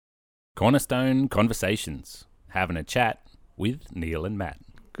Cornerstone Conversations, having a chat with Neil and Matt.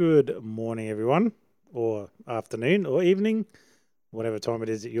 Good morning, everyone, or afternoon, or evening, whatever time it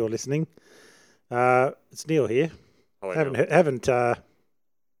is that you're listening. It's Neil here. Hello, Haven't Neil.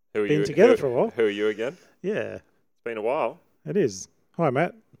 Who are been you, together who- for a while. Who are you again? Yeah, It's been a while. it is. Hi,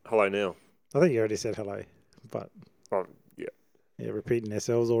 Matt. Hello, Neil. I think you already said hello, but Oh, yeah. repeating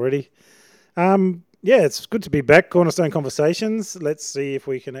ourselves already. Yeah, it's good to be back. Cornerstone Conversations. Let's see if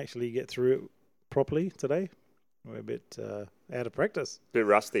we can actually get through it properly today. We're a bit out of practice. Bit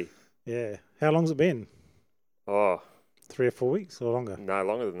rusty. Yeah. How long's it been? Oh, 3 or 4 weeks or longer? no,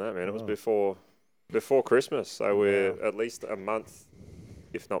 longer than that, man. It was Oh. before Christmas, so we're Wow. at least a month,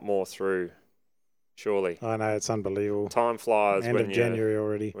 if not more, through. Surely, I know, it's unbelievable. time flies End when of you're January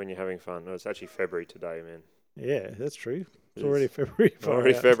already. having fun. No, it's actually February today, man. Yeah, that's true. It's It already is February. Far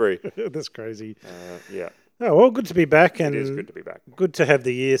already out. February. That's crazy. Yeah, Oh, well, good to be back, and it is good to be back. good to have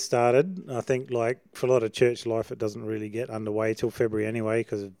the year started. I think, like, for a lot of church life, it doesn't really get underway till February anyway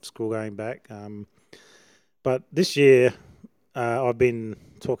because of school going back. But this year, I've been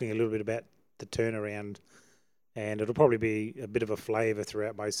talking a little bit about the turnaround, and it'll probably be a bit of a flavour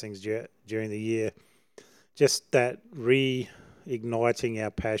throughout most things during the year. Just that reigniting our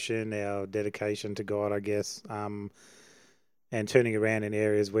passion, our dedication to God, I guess, and turning around in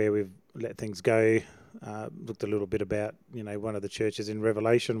areas where we've let things go. Looked a little bit about, one of the churches in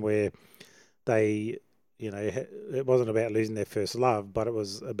Revelation where they, it wasn't about losing their first love, but it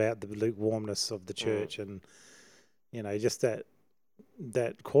was about the lukewarmness of the church and, just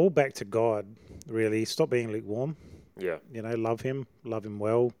that call back to God, really. Stop being lukewarm, Yeah, love Him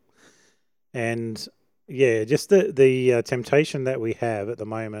well. And, yeah, just the temptation that we have at the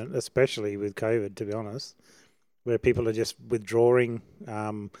moment, especially with COVID, to be honest, where people are just withdrawing,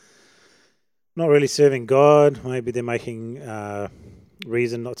 not really serving God. Maybe they're making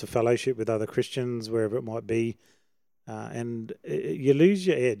reason not to fellowship with other Christians, wherever it might be, and you lose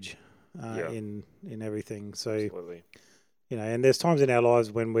your edge in everything. So, absolutely. and there's times in our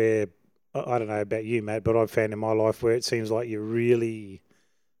lives when I don't know about you, Matt, but I've found in my life where it seems like you're really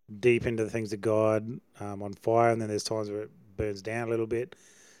deep into the things of God, on fire, and then there's times where it burns down a little bit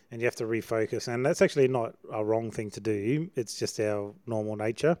and you have to refocus. And that's actually not a wrong thing to do. It's just our normal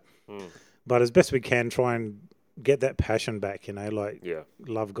nature. Mm. But as best we can, try and get that passion back, Yeah,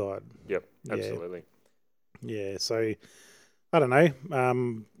 love God. yep, Yeah. absolutely. Yeah, so I don't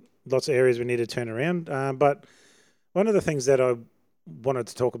know. Lots of areas we need to turn around. But one of the things that I wanted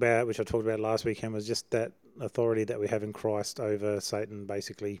to talk about, which I talked about last weekend, was just that authority that we have in Christ over Satan,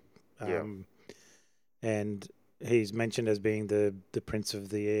 basically. Yeah. And he's mentioned as being the prince of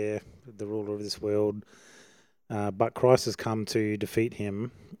the air, the ruler of this world. But Christ has come to defeat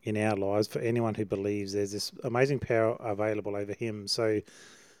him in our lives. For anyone who believes, there's this amazing power available over him. So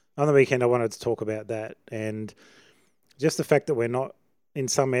on the weekend, I wanted to talk about that, and just the fact that we're not in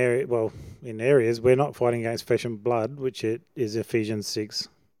some area, in areas, we're not fighting against flesh and blood, which it is Ephesians 6,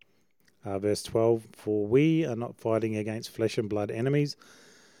 verse 12. For we are not fighting against flesh and blood enemies,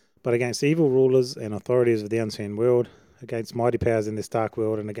 but against evil rulers and authorities of the unseen world, against mighty powers in this dark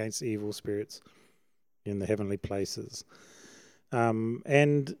world, and against evil spirits in the heavenly places.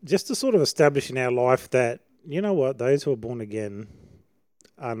 And just to sort of establish in our life that, those who are born again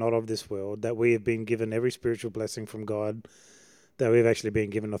are not of this world, that we have been given every spiritual blessing from God, that we've actually been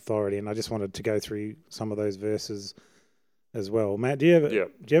given authority. And I just wanted to go through some of those verses as well. Matt, do you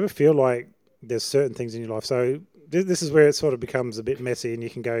ever feel like there's certain things in your life? So this is where it sort of becomes a bit messy, and you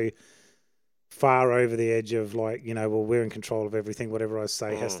can go far over the edge of like, we're in control of everything. Whatever I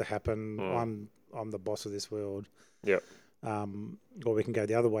say has to happen. I'm the boss of this world. Yeah. Or we can go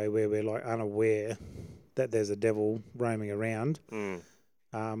the other way where we're like unaware that there's a devil roaming around.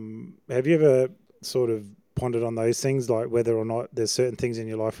 Have you ever sort of pondered on those things, like whether or not there's certain things in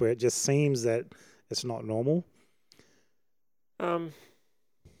your life where it just seems that it's not normal?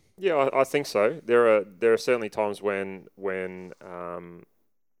 Yeah, I think so. There are certainly times when I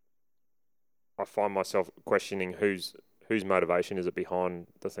find myself questioning whose motivation is it behind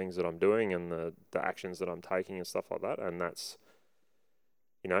the things that I'm doing and the actions that I'm taking and stuff like that. And that's,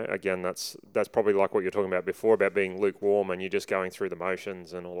 again, that's probably like what you're talking about before, about being lukewarm and you're just going through the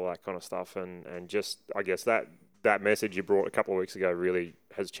motions and all of that kind of stuff. And just, I guess that message you brought a couple of weeks ago really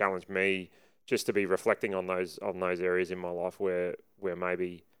has challenged me just to be reflecting on those areas in my life where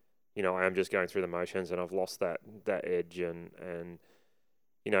maybe, I am just going through the motions and I've lost that edge and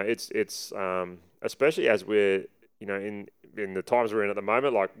it's especially as we're you know, in the times we're in at the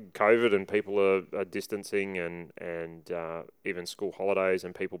moment, like COVID and people are distancing and even school holidays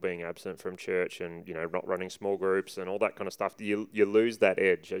and people being absent from church and, you know, not running small groups and all that kind of stuff, you lose that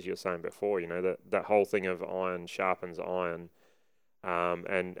edge, as you were saying before, you know, that whole thing of iron sharpens iron,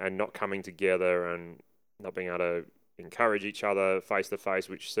 and not coming together and not being able to encourage each other face to face,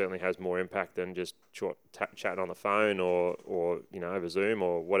 which certainly has more impact than just chatting on the phone or you know, over Zoom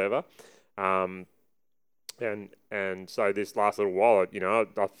or whatever. And so this last little while, you know,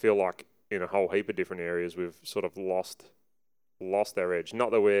 I feel like in a whole heap of different areas we've sort of lost our edge.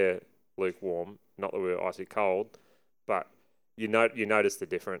 Not that we're lukewarm, not that we're icy cold, but you notice the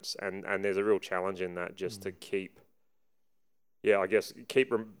difference, and there's a real challenge in that, just to keep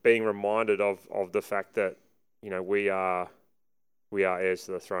being reminded of the fact that, you know, we are heirs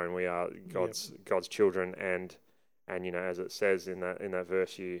to the throne. We are God's children, and you know, as it says in that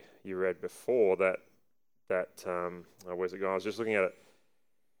verse you read before, that where's it going? I was just looking at it.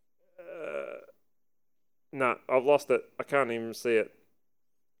 No, I've lost it. I can't even see it.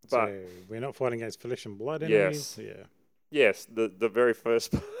 But so we're not fighting against flesh and blood enemies. Yes, the very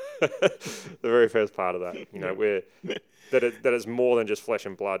first the very first part of that. You know, that it's more than just flesh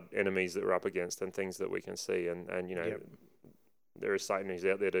and blood enemies that we're up against and things that we can see, and you know, there is Satan who's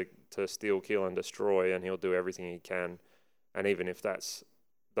out there to steal, kill, and destroy, and he'll do everything he can, and even if that's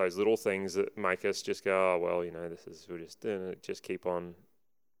those little things that make us just go, oh well, you know, we're just doing it, just keep on,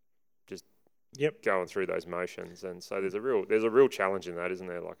 just going through those motions, and so there's a real challenge in that, isn't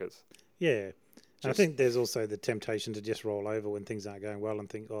there? Like it's I think there's also the temptation to just roll over when things aren't going well and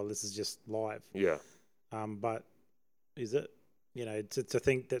think, oh, this is just life. Yeah. But is it? You know, to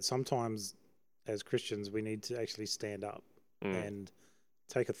think that sometimes as Christians we need to actually stand up and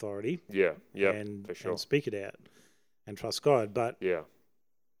take authority. Yeah. Yeah. And for sure. And speak it out and trust God. But the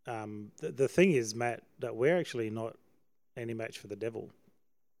thing is, Matt, that we're actually not any match for the devil.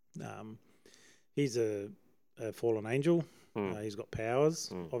 He's a fallen angel. He's got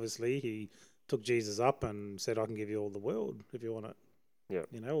powers. Obviously, he took Jesus up and said, I can give you all the world if you want it. Yeah.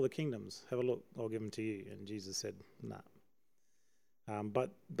 You know, all the kingdoms. Have a look. I'll give them to you. And Jesus said, nah.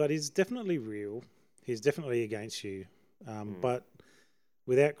 But he's definitely real. He's definitely against you. But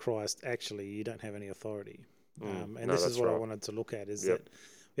without Christ, actually, you don't have any authority. And this is what I wanted to look at, is that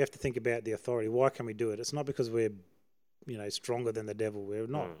we have to think about the authority. Why can we do it? It's not because we're, you know, stronger than the devil. We're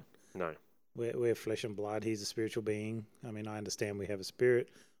not. No. We're flesh and blood. He's a spiritual being. I mean, I understand we have a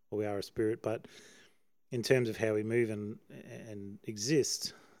spirit, or we are a spirit, but in terms of how we move and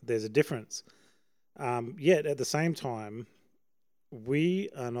exist, there's a difference. Yet at the same time, we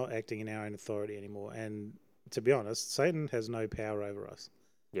are not acting in our own authority anymore. And to be honest, Satan has no power over us.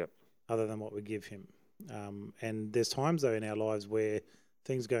 Yep. Other than what we give him. And there's times though in our lives where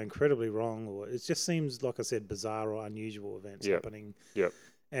things go incredibly wrong, or it just seems, like I said, bizarre or unusual events happening. Yep.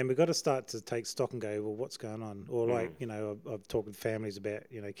 And we've got to start to take stock and go, well, what's going on? Or like, you know, I've talked with families about,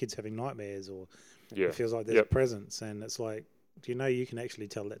 you know, kids having nightmares, or it feels like there's a presence, and it's like, do you know you can actually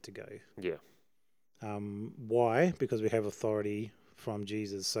tell that to go? Yeah. Why? Because we have authority from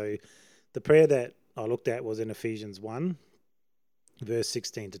Jesus. So the prayer that I looked at was in Ephesians 1, verse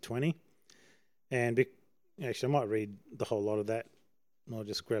 16 to 20. And actually, I might read the whole lot of that. I'll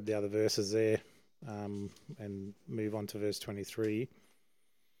just grab the other verses there and move on to verse 23.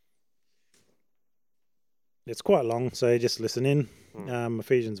 It's quite long, so just listen in.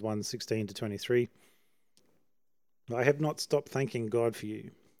 Ephesians 1, 16 to 23. I have not stopped thanking God for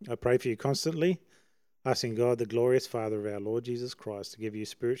you. I pray for you constantly, asking God, the glorious Father of our Lord Jesus Christ, to give you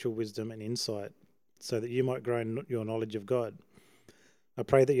spiritual wisdom and insight, so that you might grow in your knowledge of God. I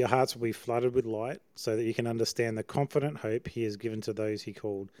pray that your hearts will be flooded with light, so that you can understand the confident hope he has given to those he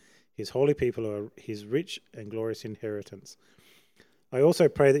called, his holy people, who are his rich and glorious inheritance. I also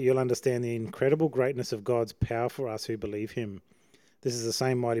pray that you'll understand the incredible greatness of God's power for us who believe him. This is the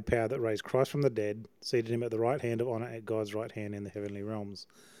same mighty power that raised Christ from the dead, seated him at the right hand of honor at God's right hand in the heavenly realms.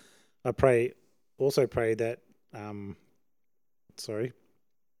 I also pray that, now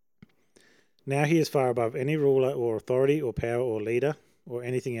he is far above any ruler or authority or power or leader or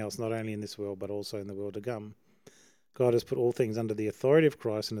anything else, not only in this world but also in the world to come. God has put all things under the authority of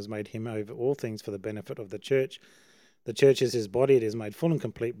Christ and has made him over all things for the benefit of the church. The church is his body. It is made full and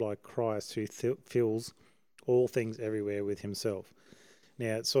complete by Christ, who fills all things everywhere with himself.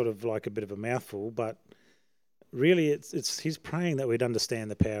 Now, it's sort of like a bit of a mouthful, but really it's he's praying that we'd understand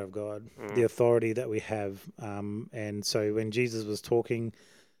the power of God, the authority that we have. And so when Jesus was talking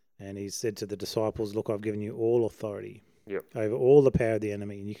and he said to the disciples, look, I've given you all authority over all the power of the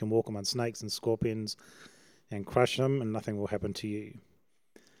enemy, and you can walk among snakes and scorpions and crush them, and nothing will happen to you.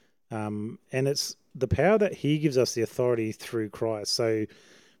 And the power that he gives us, the authority through Christ. So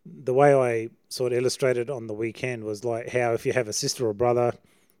the way I sort of illustrated on the weekend was like how if you have a sister or brother,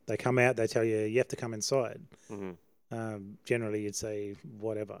 they come out, they tell you have to come inside. Mhm. Generally, you'd say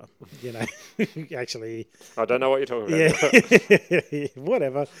whatever, Actually, I don't know what you're talking about. yeah,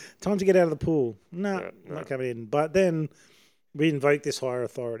 whatever. Time to get out of the pool. No, Yeah, no. not coming in. But then we invoke this higher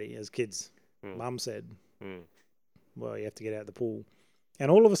authority as kids. Mm. Mum said, Mm. well, you have to get out of the pool.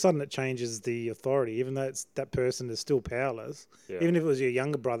 And all of a sudden it changes the authority, even though that person is still powerless. Yeah. Even if it was your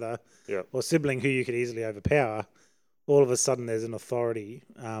younger brother Yeah. or sibling who you could easily overpower, all of a sudden there's an authority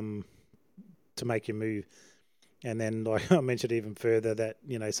to make you move. And then, like I mentioned even further, that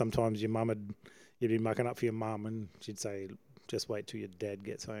sometimes you'd be mucking up for your mum, and she'd say, "Just wait till your dad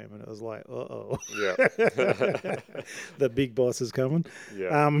gets home." And it was like, "Uh-oh, Yeah. the big boss is coming."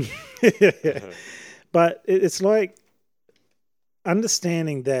 Yeah. But it's like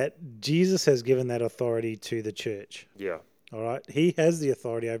understanding that Jesus has given that authority to the church. Yeah. All right, He has the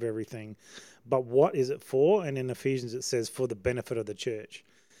authority over everything, but what is it for? And in Ephesians it says for the benefit of the church.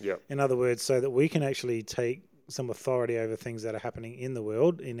 Yeah. In other words, so that we can actually take some authority over things that are happening in the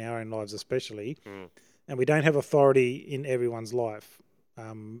world, in our own lives especially, and we don't have authority in everyone's life.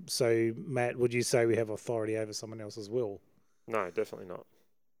 So, Matt, would you say we have authority over someone else's will? No, definitely not.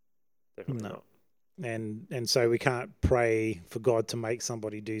 Definitely not. And so we can't pray for God to make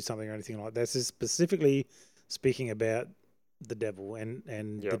somebody do something or anything like that. This is specifically speaking about the devil and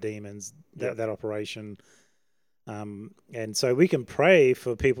the demons, that operation. And so we can pray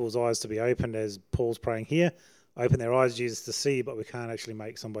for people's eyes to be opened, as Paul's praying here, open their eyes, Jesus, to see, but we can't actually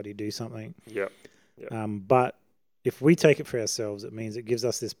make somebody do something. Yeah. But if we take it for ourselves, it means it gives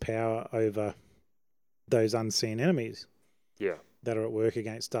us this power over those unseen enemies that are at work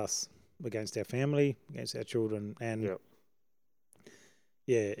against us, against our family, against our children. And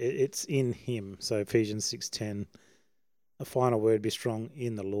it's in Him. So Ephesians 6:10, a final word, be strong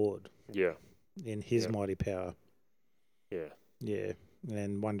in the Lord. Yeah. In His mighty power. Yeah. Yeah.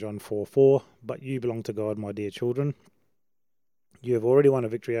 And 1 John 4:4, but you belong to God, my dear children. You have already won a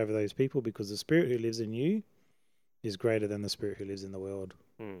victory over those people because the Spirit who lives in you is greater than the Spirit who lives in the world.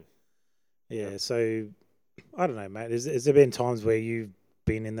 Yeah. So I don't know, Matt. Has there been times where you've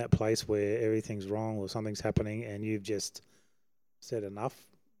been in that place where everything's wrong or something's happening and you've just said enough?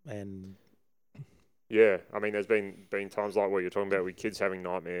 And yeah, I mean, there's been times like what you're talking about with kids having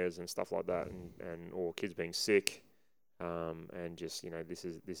nightmares and stuff like that, and or kids being sick, and just this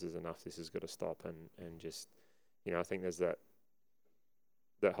is enough. This has got to stop, and just I think there's that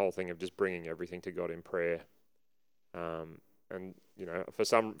whole thing of just bringing everything to God in prayer, and for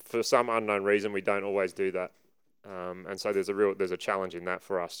some unknown reason we don't always do that, and so there's a challenge in that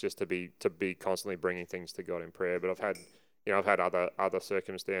for us, just to be constantly bringing things to God in prayer. But I've had other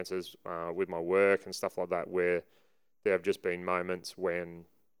circumstances with my work and stuff like that where there have just been moments when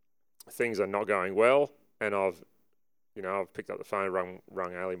things are not going well, and I've picked up the phone,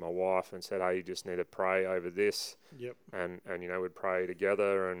 rung Ali, my wife, and said, "Hey, you just need to pray over this." Yep. And we'd pray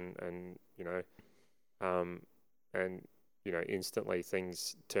together, and instantly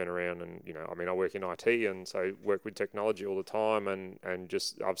things turn around, and I mean, I work in IT, and so work with technology all the time, and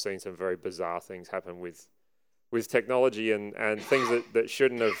just I've seen some very bizarre things happen with technology and things that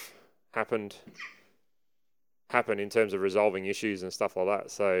shouldn't have happen in terms of resolving issues and stuff like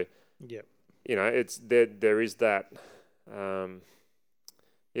that. So, it's there is that,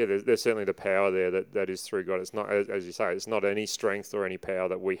 there's certainly the power there that is through God. It's not, as you say, it's not any strength or any power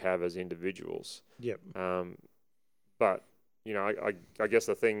that we have as individuals. Yep. But, I guess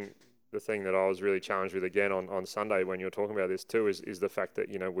the thing that I was really challenged with again on Sunday when you were talking about this too is the fact that,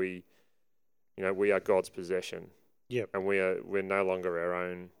 we are God's possession. Yep. And we're no longer our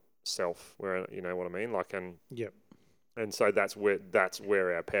own self. We're, you know what I mean? Yep. And so that's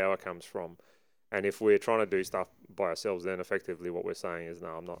where our power comes from. And if we're trying to do stuff by ourselves, then effectively what we're saying is,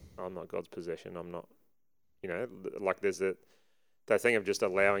 no, I'm not God's possession. I'm not, there's that thing of just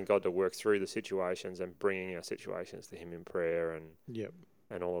allowing God to work through the situations and bringing our situations to Him in prayer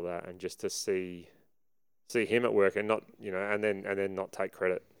and all of that, and just to see Him at work and not, and then not take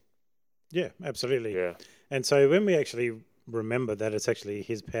credit. Yeah, absolutely. Yeah. And so when we actually remember that it's actually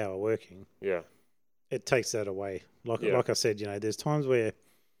His power working, it takes that away. Like I said, there's times where,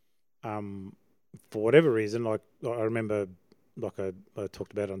 for whatever reason, like I remember, like I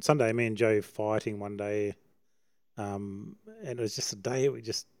talked about on Sunday, me and Joe fighting one day, and it was just a day we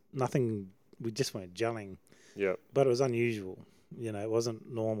just weren't gelling. Yeah. But it was unusual. It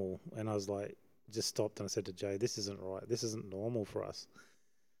wasn't normal, and I was like, just stopped and I said to Joe, "This isn't right. This isn't normal for us.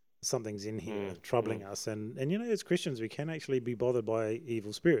 Something's in here troubling us." And as Christians, we can actually be bothered by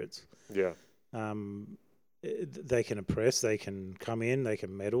evil spirits. Yeah. They can oppress, they can come in, they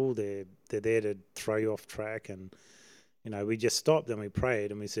can meddle. They're there to throw you off track. And we just stopped and we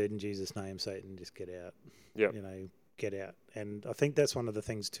prayed and we said, in Jesus' name, Satan, just get out. Yep. Get out. And I think that's one of the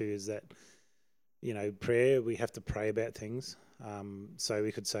things too, is that prayer, we have to pray about things. So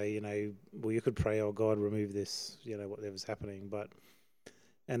we could say, well, you could pray, oh God, remove this, whatever's happening,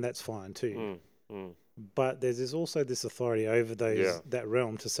 and that's fine too. But there's also this authority over that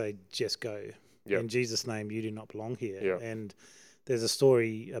realm to say, just go. In Jesus' name, you do not belong here. Yep. And there's a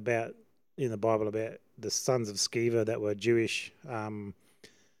story in the Bible about the sons of Sceva that were Jewish. What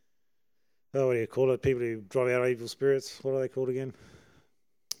do you call it? People who drive out evil spirits. What are they called again?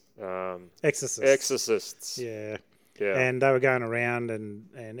 Exorcists. Yeah. Yeah. And they were going around,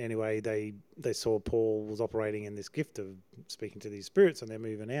 and anyway, they saw Paul was operating in this gift of speaking to these spirits, and they're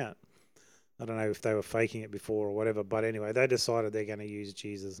moving out. I don't know if they were faking it before or whatever, but anyway, they decided they're going to use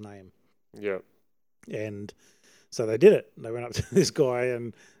Jesus' name. Yeah. And so they did it. They went up to this guy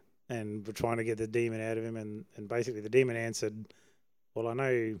and were trying to get the demon out of him, and basically the demon answered, well, I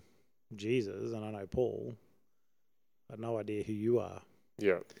know Jesus and I know Paul. I have no idea who you are.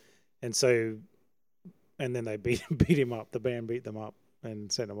 Yeah. And so, and then they beat him up. The band beat them up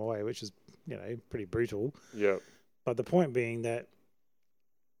and sent him away, which is, pretty brutal. Yeah. But the point being that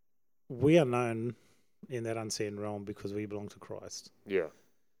we are known in that unseen realm because we belong to Christ. Yeah.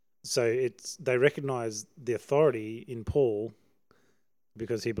 So they recognize the authority in Paul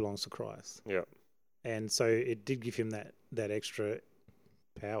because he belongs to Christ. Yeah. And so it did give him that extra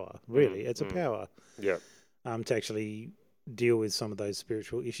power. Really, it's a power. Yeah. To actually deal with some of those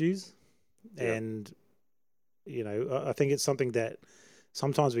spiritual issues. Yeah. And I think it's something that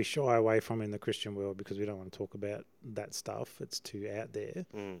sometimes we shy away from in the Christian world because we don't want to talk about that stuff. It's too out there.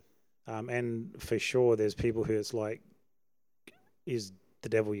 And for sure, there's people who it's like, is the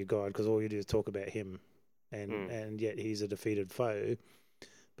devil your God? Because all you do is talk about him, and yet he's a defeated foe.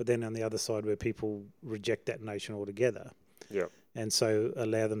 But then on the other side, where people reject that notion altogether, and so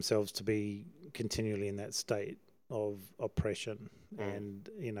allow themselves to be continually in that state of oppression. And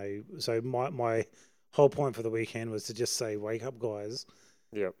so my whole point for the weekend was to just say, wake up, guys.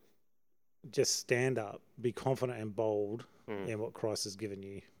 Yep. Just stand up, be confident and bold in what Christ has given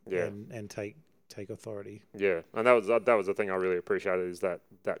you, and take authority. Yeah, and that was the thing I really appreciated, is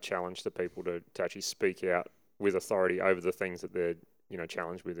that challenge to people to actually speak out with authority over the things that they're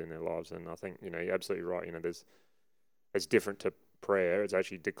challenged with in their lives. And I think you're absolutely right. It's different to prayer. It's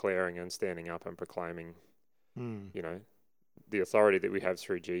actually declaring and standing up and proclaiming, the authority that we have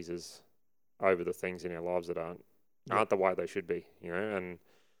through Jesus over the things in our lives that aren't the way they should be. And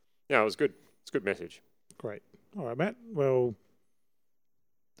it was good. It's a good message. Great. All right, Matt. Well,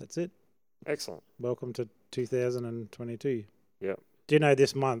 that's it. Excellent. Welcome to 2022. Yeah. Do you know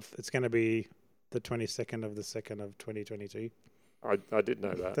this month it's going to be the 22nd of the 2nd of 2022? I did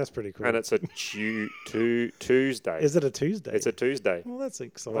know that. That's pretty cool. And it's a Tuesday. Is it a Tuesday? It's a Tuesday. Well, that's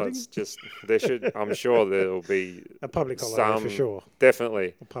exciting. Well, it's just, I'm sure there will be a public holiday for sure.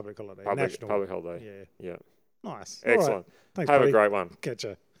 Definitely. A public holiday. Public holiday. Yeah. Yeah. Nice. Excellent. Right. Thanks, Have buddy. a great one. Catch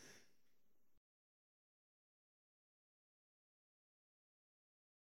ya.